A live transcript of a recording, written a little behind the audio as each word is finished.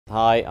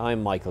Hi,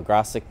 I'm Michael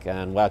Grassick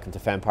and welcome to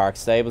Fenpark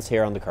Stables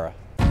here on the Curragh.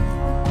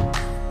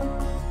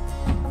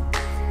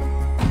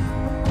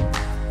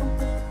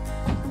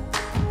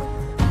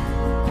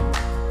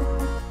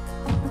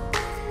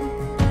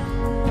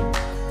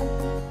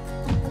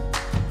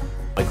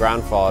 My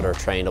grandfather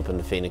trained up in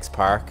the Phoenix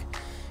Park,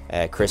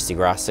 Michael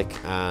Grassick,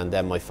 and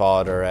then my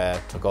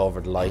father took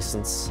over the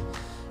licence,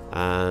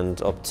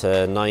 and up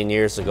to 9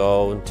 years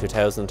ago in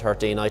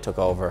 2013 I took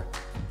over.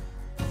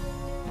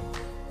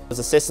 I was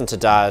assistant to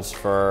Dad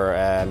for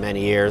many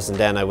years, and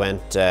then I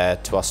went to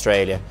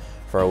Australia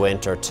for a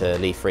winter to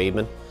Lee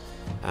Freedman,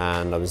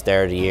 and I was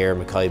there the year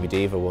Mackay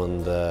Diva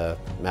won the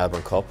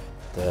Melbourne Cup,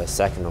 the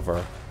second of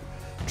her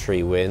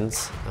 3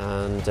 wins,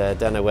 and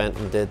then I went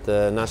and did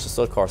the National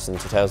Stud Course in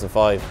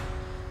 2005.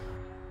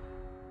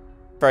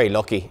 Very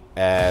lucky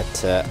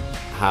to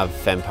have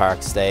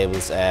Fenpark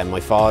Stables. My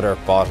father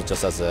bought it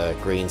just as a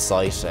green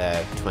site,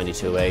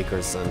 22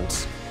 acres,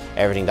 and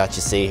everything that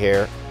you see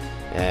here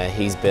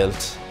he's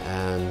built,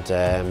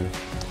 and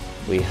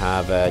we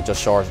have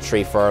just short of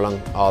 3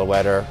 furlong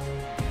all-weather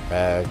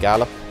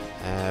gallop.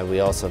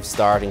 We also have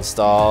starting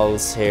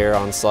stalls here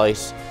on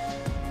site,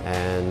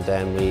 and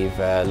then we've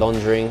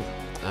lungering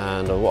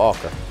and a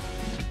walker.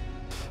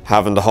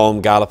 Having the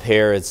home gallop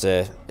here, it's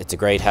a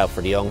great help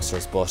for the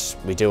youngsters, but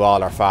we do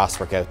all our fast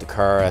work out the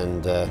Curragh,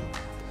 and the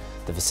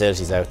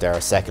facilities out there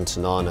are second to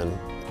none. And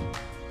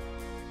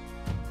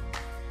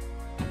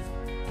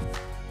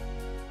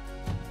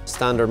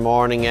standard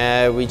morning,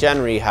 we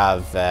generally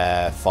have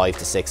 5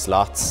 to 6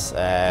 lots.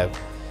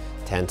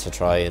 Tend to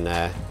try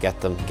and get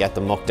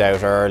them mucked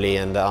out early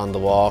and on the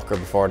walker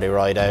before they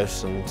ride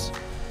out, and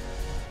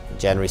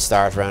generally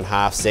start around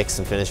 6:30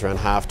 and finish around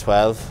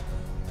 12:30.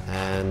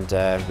 And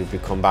we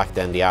come back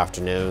then the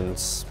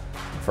afternoons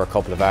for a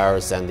couple of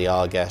hours, then they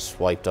all get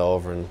wiped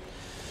over and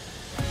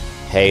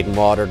hayed and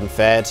watered and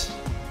fed.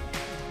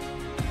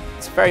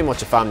 It's very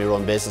much a family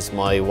run business.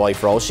 My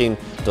wife Roisin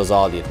does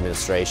all the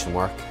administration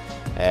work.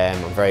 I'm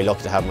very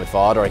lucky to have my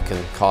father. I can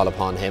call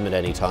upon him at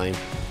any time,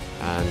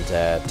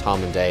 and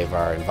Tom and Dave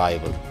are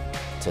invaluable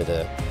to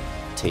the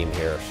team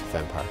here at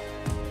Fenpark.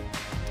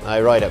 I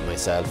ride it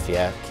myself,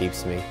 yeah,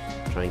 keeps me.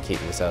 Try and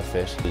keep myself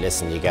fit.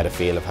 Listen, you get a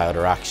feel of how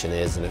their action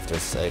is, and if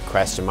there's a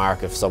question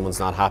mark, if someone's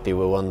not happy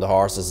with one of the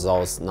horses, it's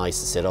always nice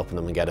to sit up in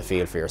them and get a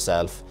feel for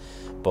yourself.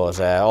 But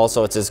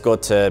also it's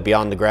good to be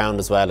on the ground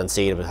as well and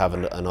see them and have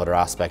another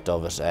aspect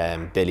of it.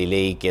 Billy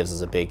Lee gives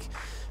us a big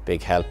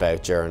help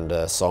out during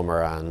the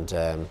summer, and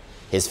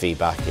his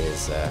feedback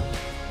is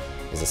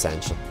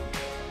essential.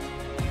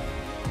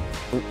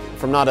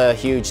 From not a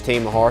huge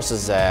team of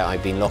horses,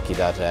 I've been lucky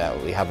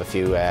that we have a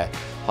few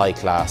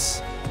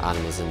high-class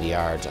animals in the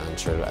yard, and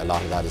sure, a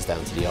lot of that is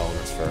down to the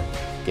owners for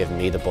giving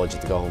me the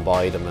budget to go and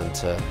buy them and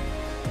to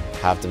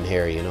have them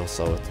here, you know,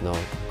 so it's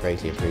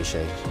greatly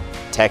appreciated.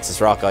 Texas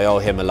Rock, I owe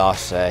him a lot.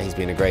 He's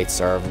been a great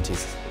servant.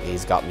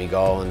 He's got me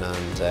going,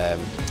 and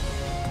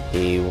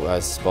I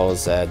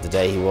suppose the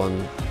day he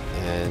won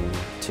in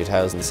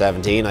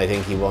 2017, I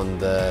think he won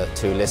the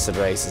 2 listed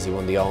races. He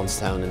won the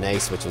Owenstown and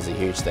Ace, which was a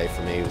huge day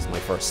for me. He was my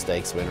first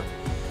stakes winner.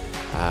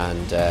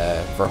 And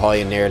for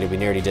Hoy, we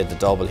nearly did the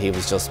double. He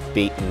was just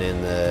beaten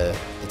in the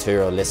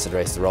 2-year-old listed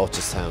race, the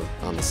Rochestown,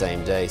 on the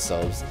same day.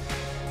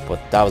 But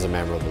that was a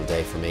memorable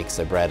day for me because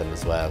I bred him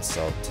as well.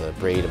 So to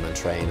breed him and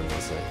train him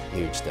was a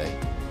huge day.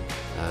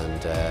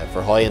 And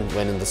for Hoy,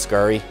 winning the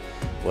Scurry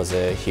was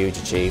a huge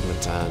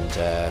achievement, and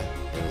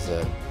it was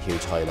a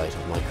huge highlight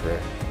of my career.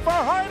 For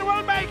Hoy,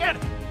 we'll make it!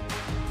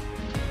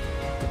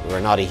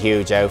 We're not a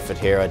huge outfit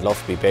here. I'd love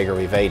to be bigger.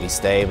 We've 80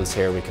 stables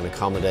here. We can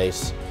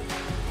accommodate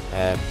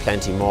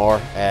plenty more,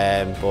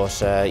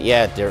 but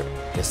yeah,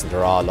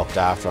 they're all looked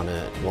after on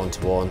a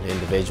one-to-one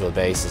individual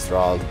basis. They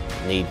all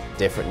need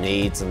different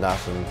needs and that,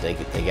 and they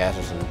get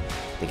it, and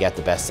they get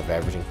the best of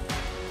everything.